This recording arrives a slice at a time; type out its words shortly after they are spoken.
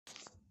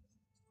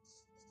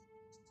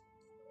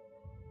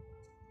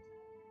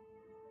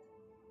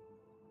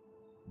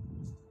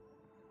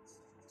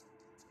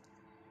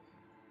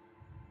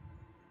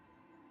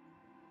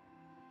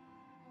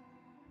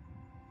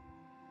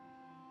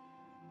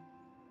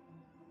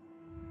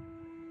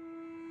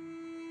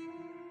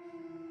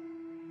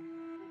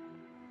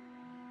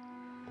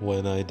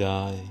When I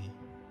die,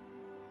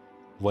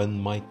 when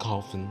my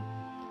coffin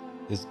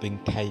is being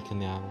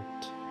taken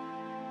out,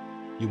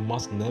 you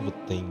must never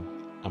think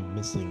I'm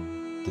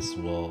missing this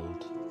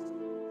world.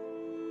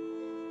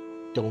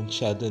 Don't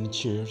shed any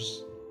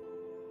tears,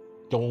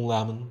 don't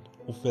lament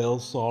or feel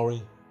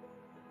sorry.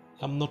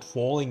 I'm not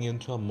falling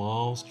into a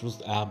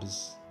monstrous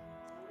abyss.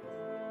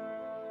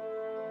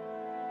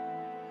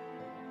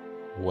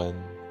 When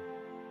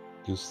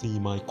you see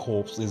my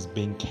corpse is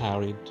being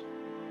carried,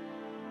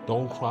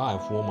 don't cry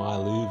for my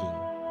leaving.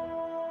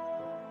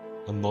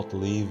 I'm not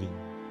leaving.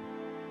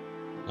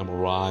 I'm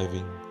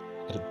arriving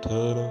at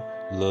eternal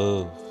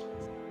love.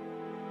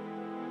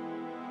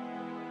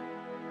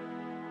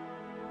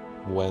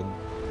 When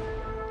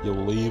you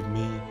leave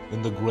me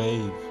in the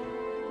grave,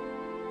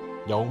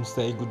 don't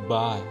say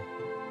goodbye.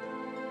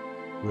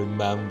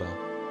 Remember,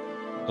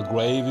 a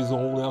grave is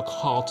only a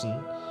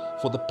curtain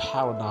for the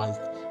paradise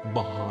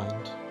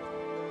behind.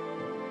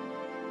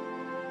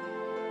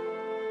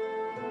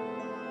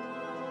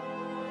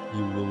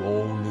 You will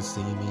only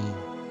see me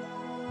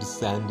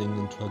descending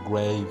into a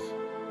grave.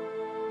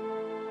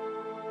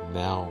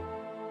 Now,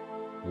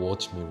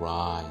 watch me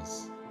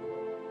rise.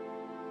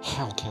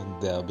 How can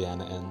there be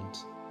an end?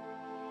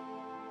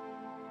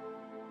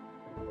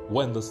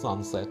 When the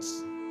sun sets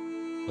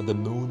and the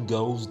moon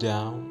goes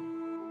down,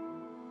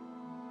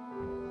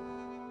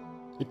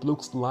 it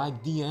looks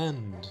like the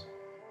end.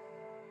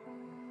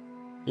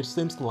 It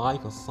seems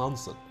like a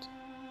sunset,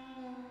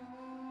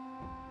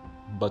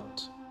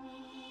 but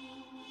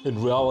in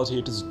reality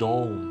it is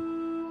dawn.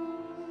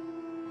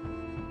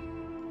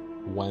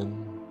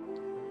 When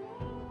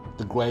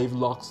the grave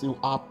locks you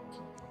up,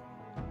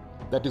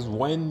 that is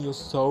when your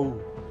soul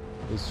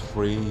is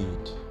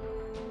freed.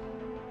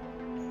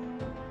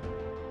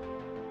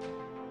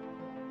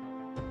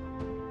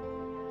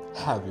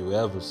 Have you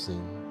ever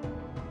seen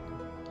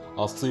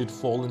a seed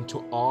fall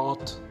into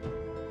art,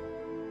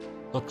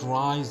 but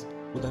rise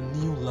with a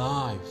new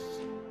life?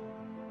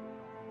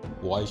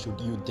 Why should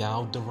you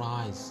doubt the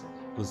rise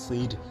of the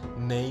seed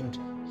named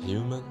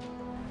human?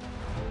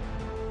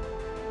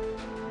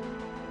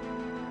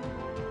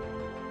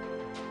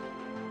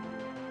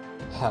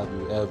 Have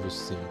you ever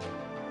seen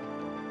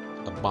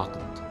a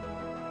bucket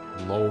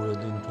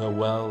lowered into a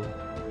well,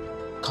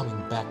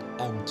 coming back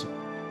empty?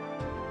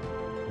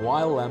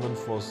 Why lament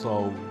for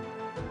soul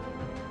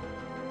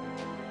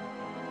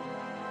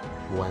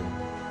when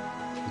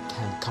it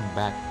can come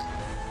back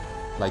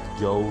like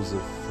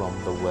Joseph from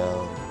the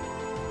well?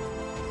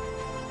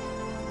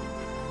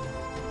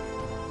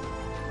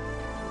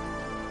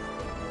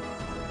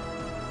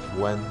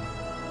 When,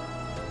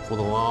 for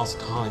the last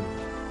time,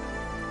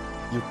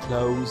 you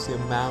close your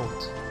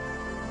mouth,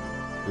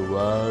 your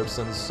words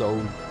and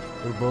soul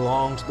will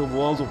belong to the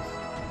world of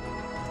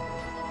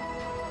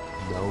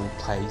no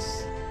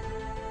place,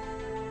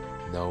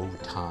 no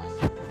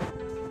time.